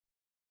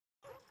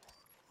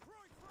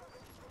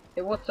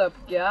Hey, what's up,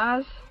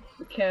 guys? It's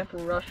the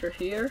TheCampingRusher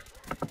here,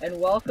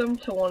 and welcome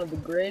to one of the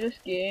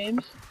greatest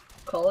games,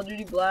 Call of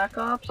Duty Black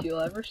Ops, you'll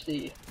ever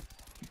see.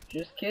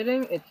 Just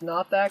kidding, it's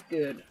not that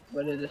good,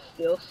 but it is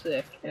still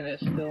sick, and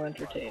it's still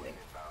entertaining.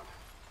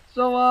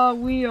 So,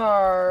 we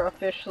are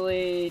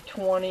officially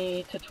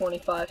 20 to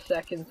 25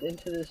 seconds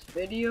into this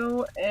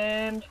video,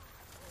 and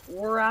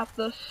we're at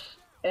the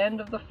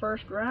end of the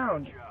first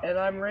round, and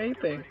I'm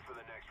raping.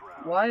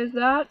 Why is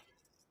that?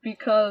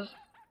 Because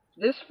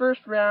this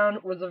first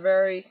round was a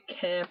very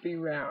campy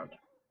round.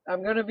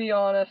 I'm gonna be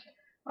honest,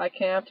 I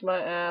camped my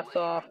ass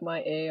off,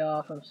 my A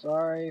off, I'm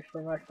sorry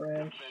for my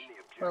French,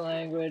 my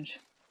language,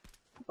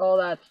 all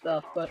that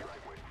stuff, but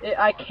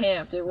I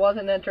camped. It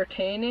wasn't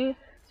entertaining,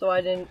 so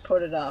I didn't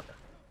put it up.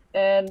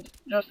 And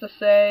just to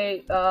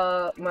say,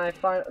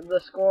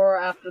 the score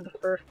after the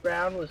first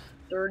round was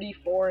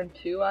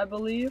 34-2, I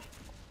believe.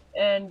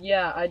 And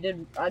yeah, I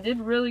did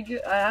really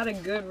good. I had a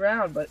good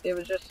round, but it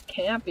was just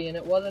campy and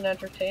it wasn't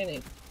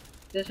entertaining.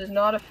 This is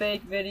not a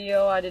fake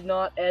video. I did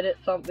not edit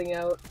something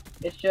out.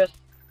 It's just,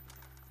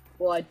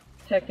 well,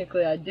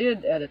 technically I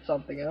did edit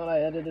something out.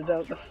 I edited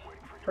out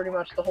pretty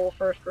much the whole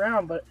first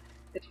round, but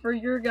it's for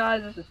your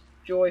guys'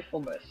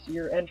 joyfulness,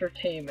 your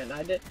entertainment.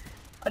 I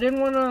didn't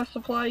want to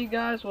supply you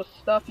guys with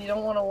stuff you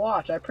don't want to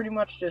watch. I pretty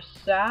much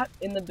just sat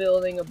in the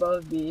building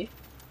above B,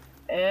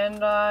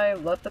 and I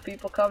let the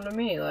people come to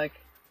me. Like,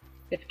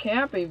 it's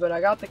campy, but I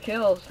got the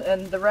kills,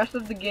 and the rest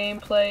of the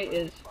gameplay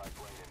is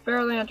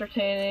fairly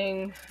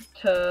entertaining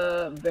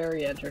to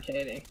very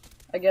entertaining.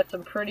 I get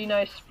some pretty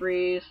nice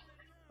sprees,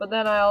 but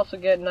then I also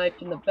get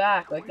knifed in the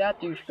back like that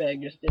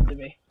douchebag just did to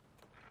me.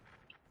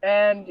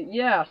 And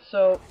yeah,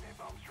 so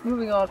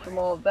moving on from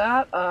all of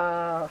that,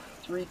 to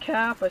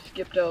recap, I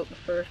skipped out the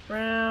first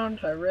round,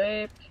 I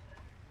raped.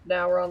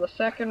 Now we're on the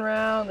second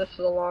round. This is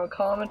a long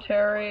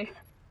commentary.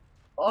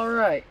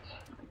 Alright,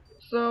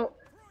 so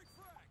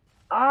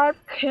I'm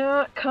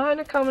kind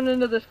of coming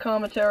into this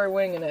commentary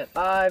winging it.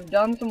 I've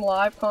done some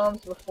live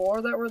comms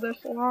before that were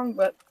this long,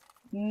 but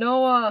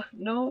no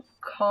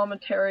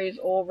commentaries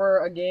over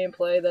a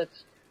gameplay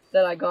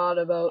that I got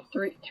about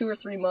 2 or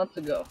 3 months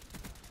ago.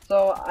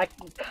 So I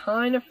can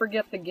kind of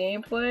forget the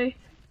gameplay.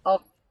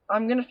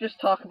 I'm gonna just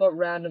talk about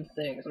random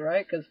things,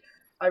 right? Because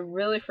I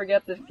really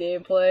forget this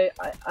gameplay.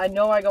 I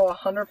know I go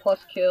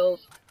 100+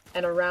 kills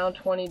and around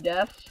 20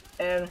 deaths,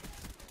 and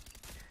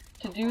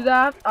to do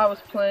that, I was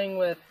playing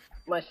with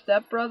my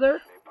stepbrother,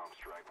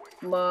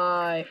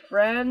 my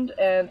friend,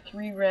 and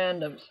 3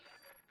 randoms.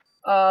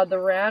 The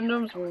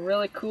randoms were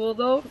really cool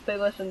though. They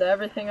listened to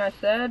everything I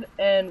said,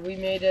 and we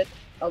made it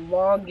a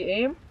long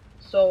game,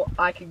 so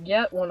I could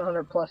get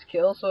 100+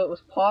 kills, so it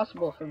was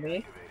possible for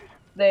me.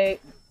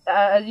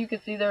 As you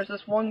can see, there's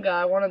this one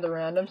guy, one of the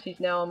randoms,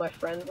 he's now on my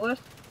friends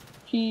list.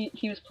 He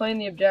was playing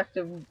the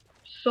objective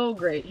so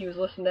great. He was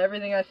listening to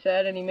everything I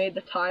said, and he made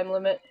the time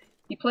limit.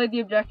 He played the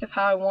objective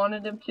how I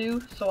wanted him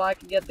to, so I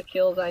could get the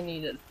kills I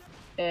needed,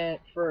 and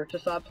to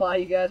supply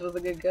you guys with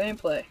a good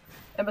gameplay.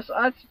 And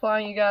besides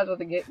supplying you guys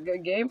with a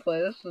good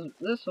gameplay, this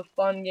was a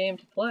fun game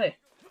to play.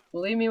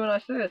 Believe me when I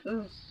say this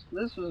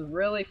was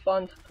really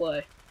fun to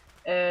play,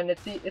 and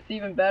it's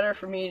even better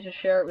for me to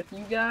share it with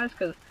you guys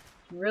because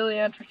it's really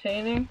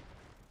entertaining.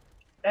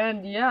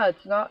 And yeah,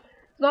 it's not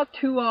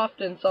too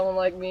often someone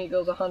like me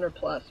goes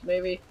 100+.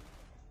 Maybe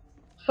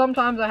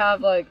sometimes I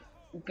have like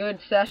good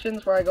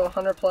sessions where I go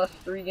 100+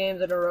 3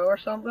 games in a row or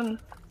something,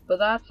 but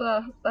that's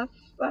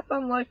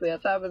unlikely.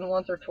 That's happened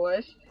once or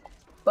twice.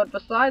 But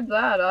besides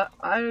that,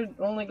 I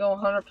only go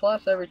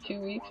 100+ every 2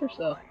 weeks or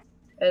so,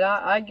 and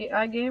I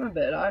game a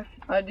bit.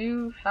 I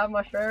do have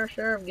my fair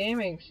share of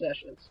gaming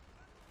sessions.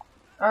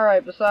 All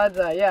right. Besides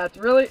that, yeah, it's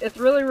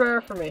really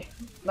rare for me.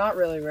 Not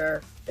really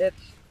rare.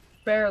 It's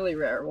fairly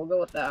rare. We'll go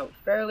with that.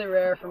 Fairly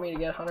rare for me to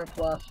get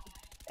 100+.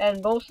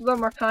 And most of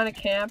them are kind of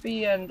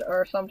campy and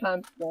are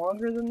sometimes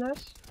longer than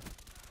this.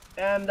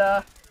 And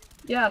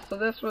yeah, so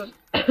this was,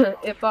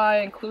 if I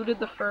included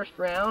the first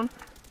round,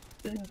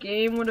 this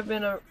game would have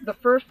been the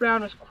first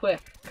round was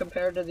quick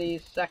compared to the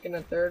second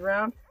and third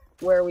round,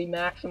 where we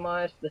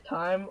maximized the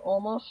time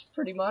almost,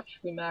 pretty much.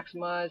 We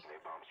maximized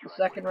the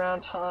second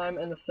round time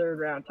and the third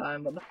round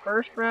time. But the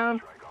first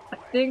round, I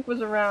think,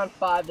 was around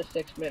 5 to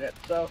 6 minutes.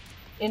 So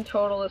in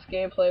total, this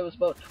gameplay was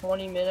about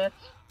 20 minutes.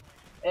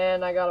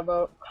 And I got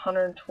about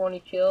 120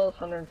 kills,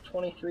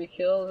 123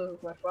 kills. This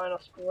is my final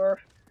score.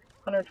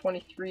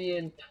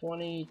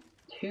 123-22,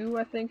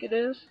 I think it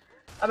is.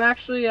 I'm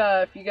actually,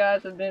 if you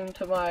guys have been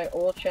to my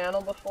old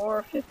channel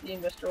before,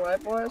 15 Mr.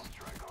 White Boys.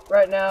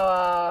 Right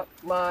now,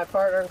 my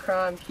partner in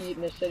crime,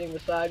 Keaton, is sitting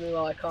beside me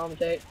while I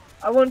commentate.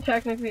 I wouldn't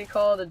technically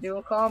call it a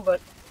dual comm,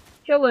 but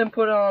he'll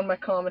input on my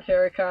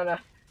commentary, kinda.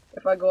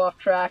 If I go off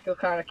track, he'll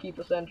kinda keep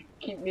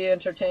me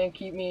entertained,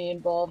 keep me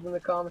involved in the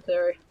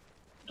commentary.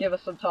 Give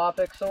us some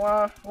topics. So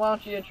why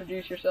don't you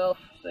introduce yourself?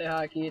 Say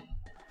hi, Keith.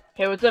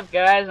 Hey, what's up,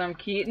 guys? I'm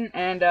Keaton,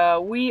 and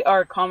we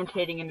are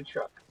commentating in a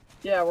truck.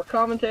 Yeah, we're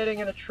commentating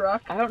in a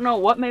truck. I don't know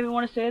what made me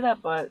want to say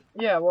that, but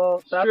yeah,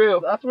 well,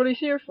 that's what he's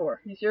here for.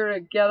 He's here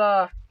to get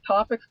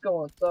topics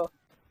going. So,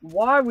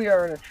 why we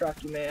are in a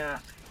truck, you may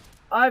ask?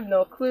 I have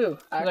no clue.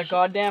 It's a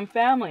goddamn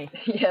family.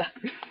 Yeah,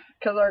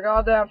 because our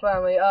goddamn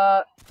family.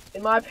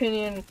 In my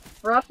opinion,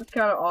 for us it's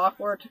kind of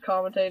awkward to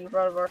commentate in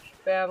front of our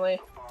family.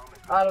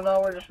 I don't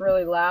know, we're just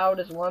really loud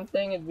is one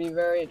thing. It'd be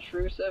very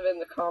intrusive in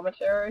the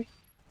commentary.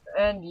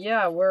 And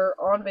yeah, we're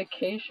on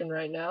vacation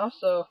right now,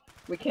 so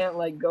we can't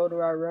like go to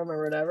our room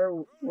or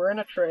whatever. We're in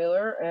a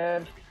trailer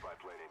and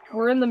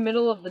we're in the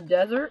middle of the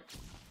desert.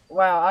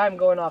 Wow, I'm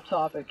going off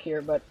topic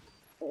here, but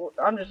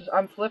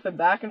I'm flipping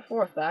back and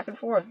forth,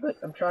 but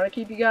I'm trying to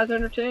keep you guys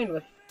entertained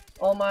with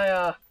all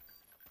my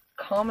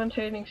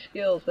commentating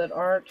skills that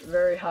aren't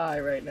very high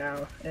right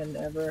now and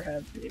never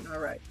have been.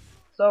 Alright.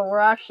 So we're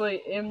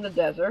actually in the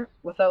desert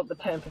without the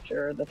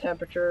temperature. The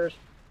temperature's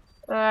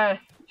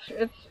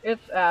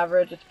it's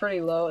average. It's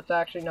pretty low. It's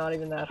actually not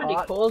even that hot.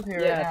 Pretty cold here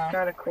right now. It's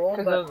kind of cold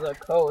because of the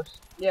coast.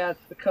 Yeah, it's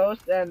the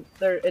coast, and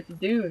it's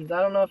dunes.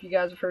 I don't know if you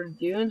guys have heard of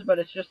dunes, but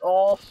it's just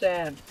all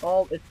sand.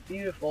 It's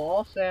beautiful,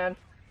 all sand.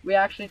 We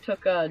actually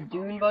took a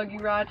dune buggy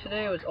ride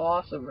today. It was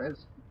awesome.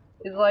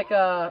 It's like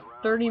a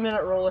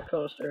 30-minute roller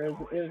coaster.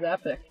 It was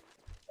epic.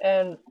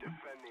 And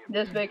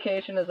this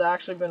vacation has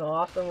actually been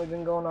awesome. We've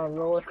been going on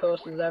roller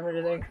coasters,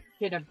 everything.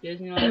 Hitting up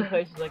Disneyland and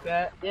places like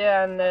that.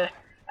 Yeah, and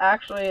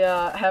actually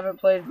haven't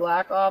played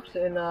Black Ops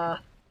in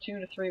 2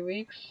 to 3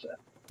 weeks.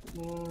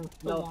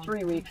 No,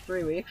 3 weeks.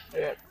 3 weeks.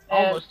 Yeah,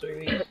 almost 3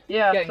 weeks.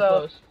 Yeah, getting so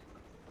close.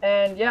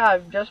 And yeah,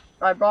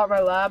 I brought my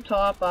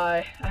laptop.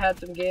 I had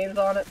some games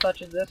on it,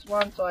 such as this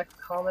one, so I could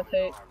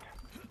commentate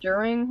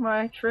during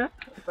my trip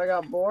if I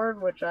got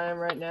bored, which I am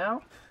right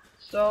now.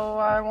 So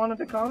I wanted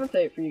to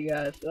commentate for you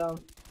guys.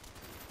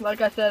 Like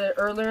I said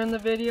earlier in the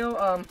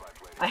video,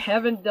 I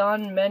haven't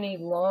done many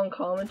long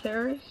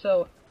commentaries,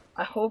 so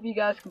I hope you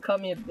guys can cut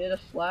me a bit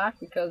of slack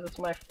because it's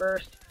my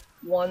first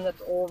one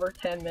that's over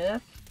 10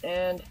 minutes.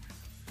 And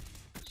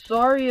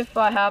sorry if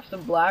I have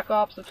some Black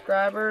Ops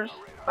subscribers.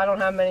 I don't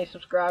have many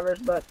subscribers,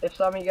 but if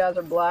some of you guys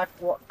are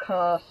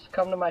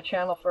come to my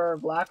channel for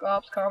Black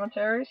Ops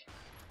commentaries.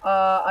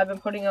 I've been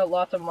putting out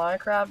lots of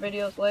Minecraft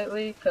videos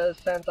lately, because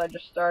since I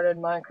just started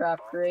Minecraft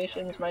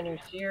Creations, my new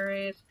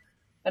series,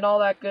 and all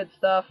that good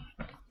stuff.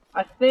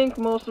 I think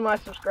most of my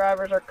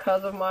subscribers are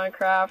because of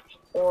Minecraft,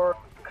 or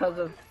because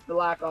of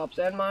Black Ops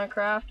and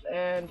Minecraft,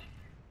 and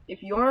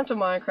if you aren't a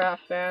Minecraft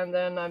fan,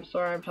 then I'm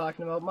sorry I'm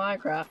talking about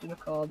Minecraft in a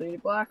Call of Duty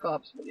Black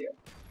Ops video.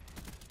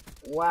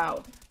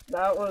 Wow.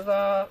 That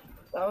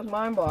was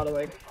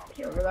mind-boggling,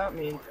 whatever that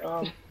means.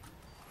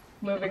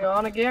 Moving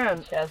on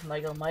again. Chaz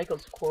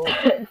Michael's quote.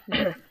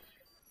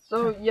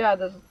 So yeah,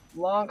 this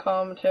long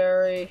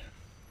commentary,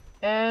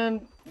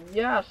 and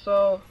yeah,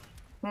 so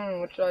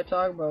what should I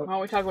talk about? Why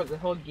don't we talk about the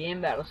whole game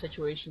battle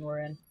situation we're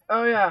in?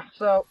 Oh yeah,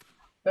 so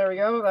there we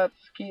go. That's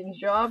Keaton's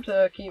job,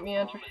 to keep me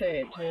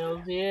entertained.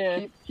 Hells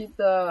yeah. Keep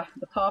the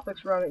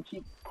topics running.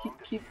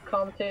 Keep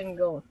commentating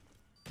going.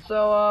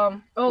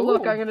 So oh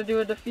look, I'm gonna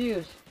do a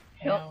defuse.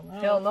 Hell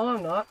no,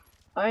 I'm not.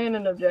 I ain't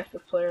an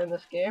objective player in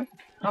this game.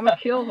 I'm a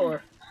kill whore.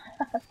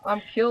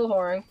 I'm kill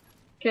whoring.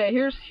 Okay,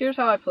 here's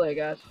how I play,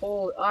 guys.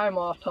 I'm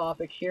off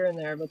topic here and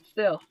there, but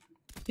still,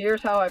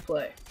 here's how I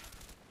play.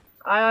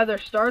 I either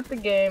start the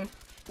game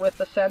with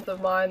the sense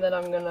of mind that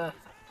I'm gonna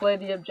play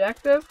the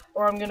objective,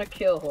 or I'm gonna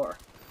kill whore.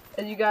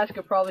 As you guys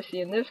could probably see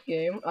in this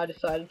game, I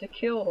decided to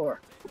kill whore,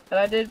 and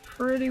I did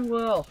pretty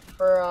well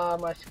for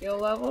my skill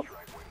level.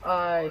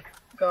 I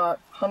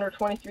got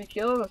 123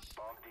 kills.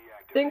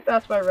 I think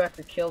that's my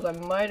record kills. I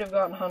might have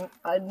gotten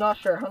I'm not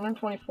sure,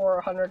 124 or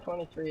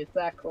 123. It's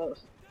that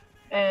close.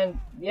 And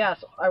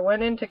yes, I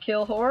went in to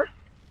kill whore.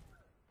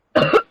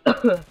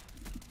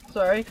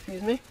 Sorry,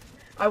 excuse me.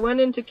 I went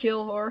in to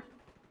kill whore,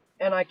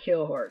 and I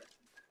kill whore.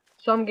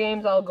 Some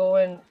games I'll go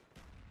in,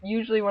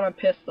 usually when I'm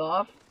pissed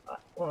off.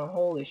 Well,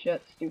 holy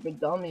shit, stupid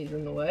dummies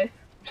in the way.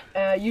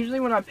 Usually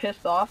when I'm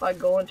pissed off, I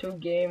go into a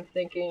game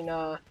thinking,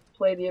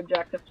 play the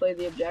objective,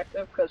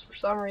 because for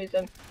some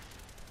reason,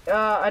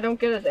 I don't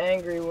get as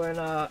angry when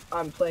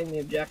I'm playing the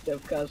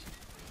objective, because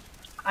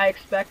I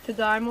expect to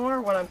die more.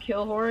 When I'm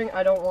kill whoring,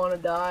 I don't want to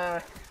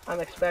die. I'm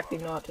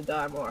expecting not to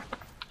die more.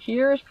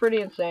 Here is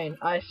pretty insane.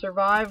 I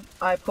survive,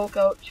 I poke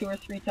out 2 or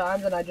 3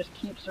 times, and I just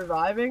keep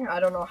surviving. I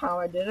don't know how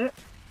I did it,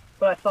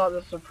 but I thought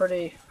this was a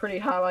pretty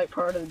highlight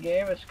part of the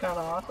game. It's kind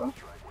of awesome.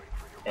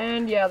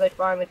 And yeah, they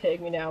finally take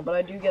me down, but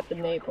I do get the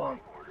napalm.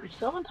 We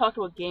still haven't talked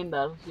about game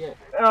battles yet.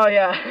 Oh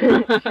yeah,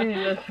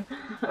 Jesus.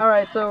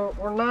 Alright, so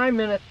we're 9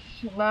 minutes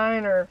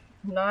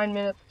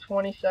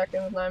 20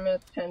 seconds, 9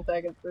 minutes 10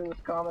 seconds through this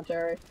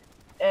commentary,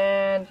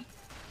 and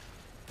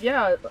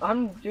yeah,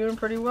 I'm doing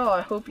pretty well.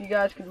 I hope you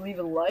guys could leave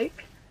a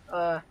like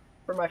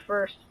for my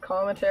first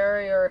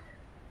commentary, or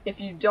if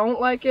you don't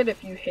like it,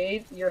 if you're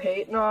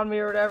hating on me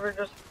or whatever,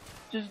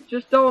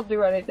 just don't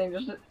do anything.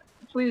 Just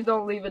please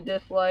don't leave a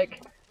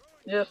dislike.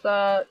 Just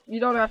you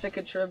don't have to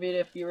contribute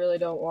if you really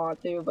don't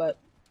want to, but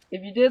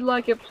if you did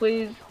like it,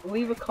 please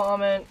leave a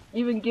comment,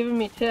 even giving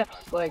me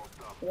tips, like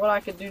what I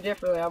could do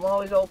differently. I'm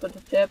always open to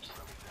tips,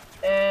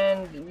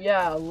 and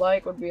yeah, a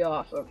like would be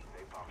awesome.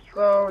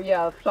 So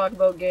yeah, let's talk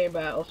about game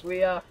battles.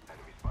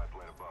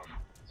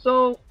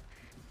 So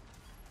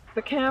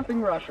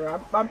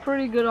TheCampingRusher. I'm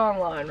pretty good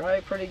online,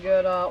 right? Pretty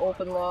good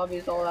open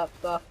lobbies, all that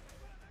stuff.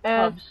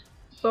 And Pubs.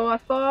 so I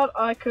thought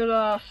I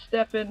could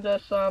step into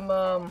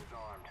some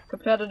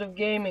competitive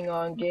gaming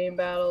on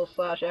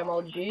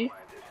gamebattles/MLG.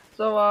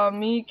 So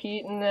me,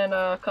 Keaton, and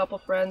a couple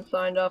friends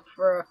signed up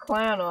for a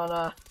clan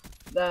on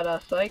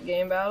that site,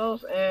 Game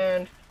Battles,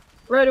 and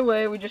right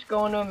away we just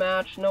go into a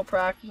match, no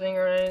practicing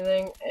or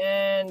anything,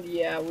 and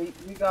yeah, we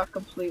got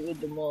completely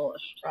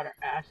demolished. Got our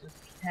asses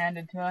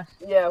handed to us.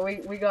 Yeah,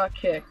 we got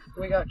kicked,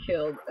 we got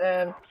killed,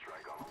 and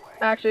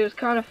actually it was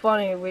kind of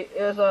funny. It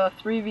was a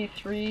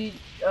 3v3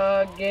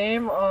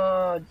 game,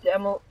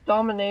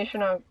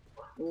 domination on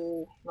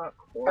not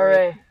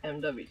Array.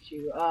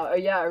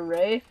 MW2. Yeah,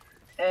 Array.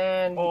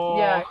 And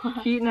yeah,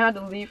 Keaton had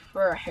to leave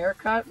for a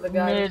haircut. The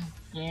guy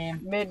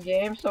mid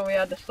game, so we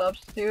had to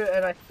substitute,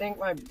 and I think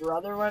my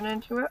brother went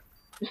into it.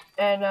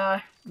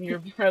 And your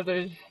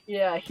brother's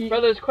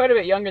brother's quite a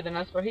bit younger than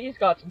us, but he's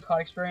got some COD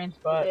experience.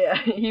 But yeah,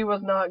 he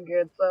was not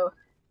good. So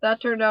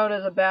that turned out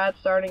as a bad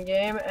starting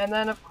game. And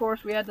then of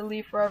course we had to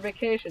leave for our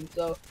vacation.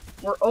 So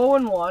we're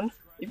 0-1.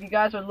 If you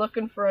guys are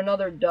looking for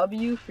another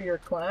W for your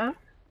clan,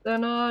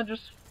 then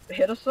just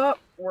hit us up.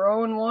 We're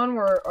 0-1.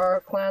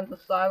 Our clan's the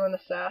Silent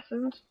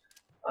Assassins.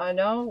 I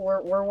know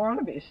we're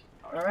wannabes.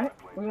 All right,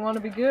 we want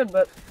to be good,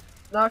 but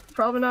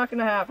probably not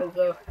gonna happen.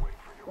 So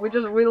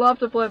we love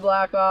to play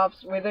Black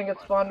Ops. We think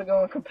it's fun to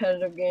go in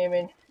competitive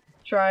gaming.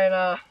 Try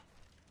and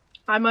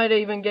I might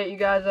even get you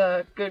guys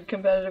a good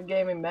competitive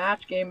gaming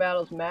match, Game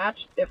Battles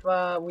match, if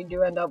we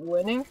do end up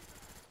winning.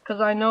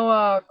 Cause I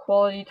know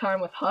Quality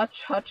Time with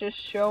Hutch's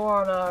show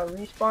on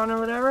Respawn or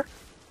whatever.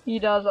 He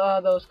does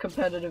those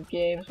competitive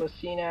games with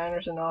Scene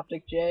Anderson,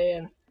 Optic J,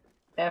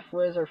 and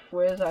Fwiz or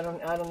Fwiz. I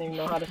don't even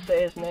know how to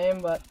say his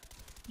name, but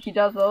he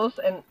does those,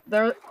 and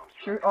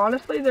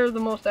honestly they're the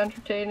most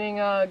entertaining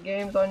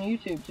games on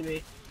YouTube to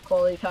me.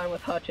 Quality Time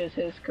with Hutch is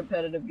his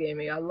competitive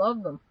gaming. I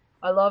love them.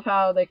 I love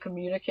how they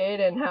communicate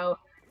and how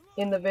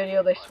in the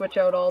video they switch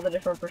out all the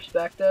different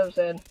perspectives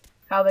and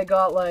how they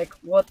got like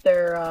what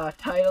their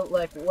title,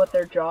 like what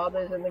their job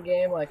is in the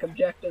game, like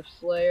Objective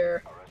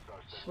Slayer,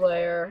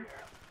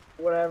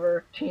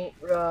 whatever, team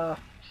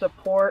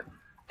support.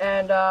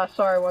 And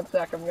sorry, one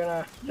sec, I'm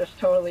gonna just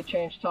totally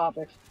change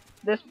topics.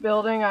 This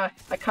building, I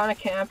kind of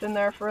camped in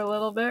there for a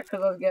little bit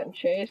because I was getting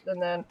chased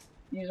and then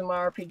using my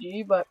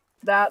RPG, but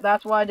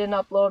that's why I didn't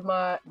upload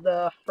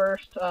the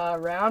first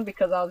round,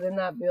 because I was in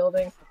that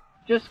building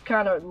just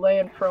kind of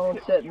laying prone,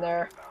 sitting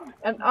there,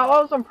 and I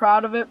wasn't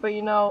proud of it, but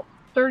you know,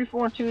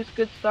 34-2 is a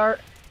good start.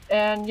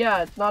 And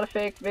yeah, it's not a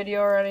fake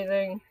video or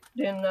anything.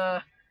 Didn't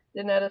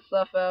edit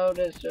stuff out.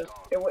 It's just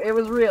it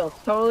was real.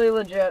 It's totally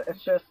legit.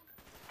 It's just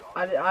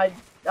I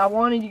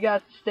wanted you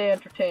guys to stay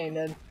entertained,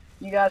 and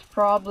you guys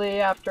probably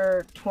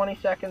after 20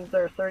 seconds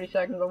or 30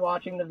 seconds of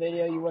watching the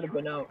video, you would have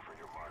been out.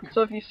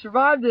 So if you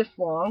survived this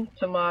long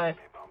to my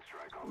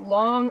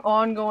long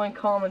ongoing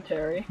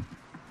commentary,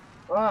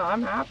 well,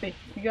 I'm happy.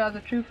 You guys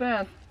are true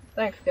fans.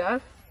 Thanks,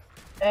 guys.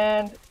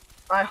 And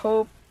I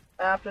hope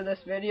after this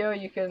video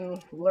you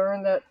can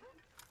learn that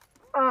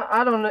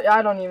I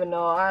don't even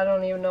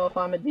know if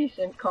I'm a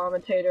decent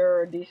commentator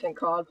or a decent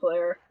COD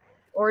player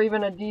or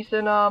even a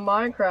decent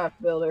Minecraft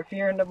builder. If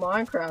you're into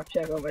Minecraft,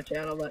 check out my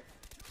channel. But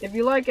if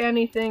you like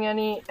anything,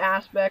 any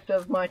aspect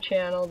of my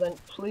channel, then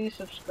please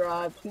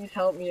subscribe. Please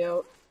help me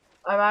out.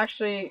 I'm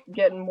actually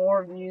getting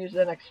more views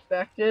than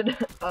expected.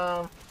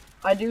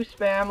 I do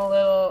spam a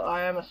little.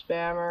 I am a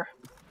spammer.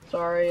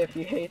 Sorry if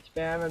you hate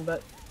spamming,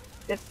 but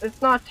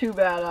it's not too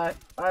bad.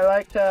 I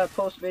like to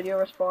post video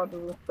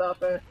responses and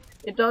stuff, and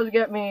it does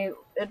get me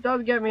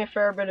a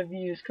fair bit of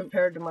views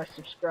compared to my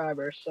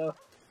subscribers. So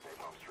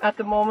at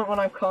the moment when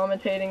I'm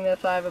commentating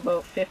this, I have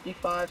about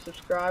 55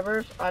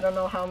 subscribers. I don't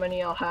know how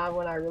many I'll have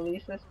when I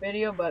release this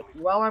video, but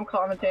while I'm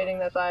commentating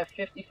this, I have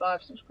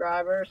 55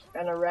 subscribers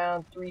and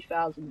around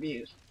 3,000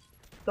 views.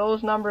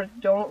 Those numbers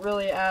don't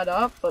really add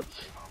up,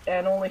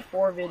 and only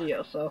 4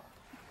 videos, so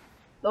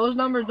those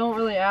numbers don't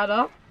really add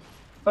up.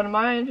 But in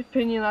my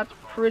opinion, that's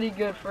pretty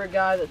good for a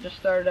guy that just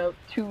started out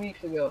 2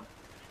 weeks ago.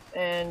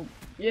 And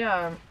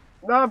yeah, I'm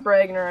not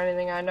bragging or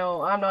anything. I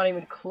know I'm not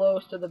even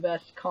close to the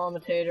best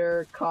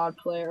commentator, COD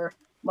player,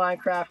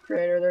 Minecraft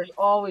creator. There's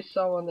always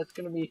someone that's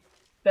going to be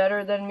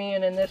better than me,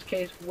 and in this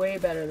case, way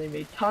better than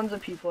me. Tons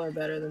of people are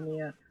better than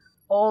me at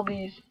all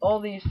these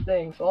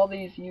things, all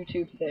these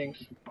YouTube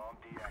things.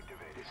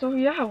 So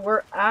yeah,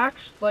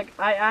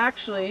 I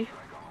actually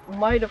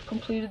might have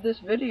completed this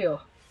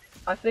video.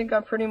 I think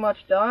I'm pretty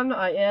much done.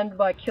 I end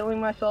by killing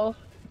myself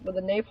with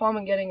a napalm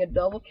and getting a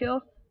double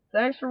kill.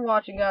 Thanks for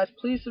watching, guys.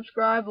 Please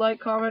subscribe, like,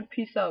 comment.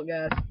 Peace out,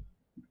 guys.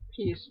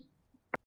 Peace.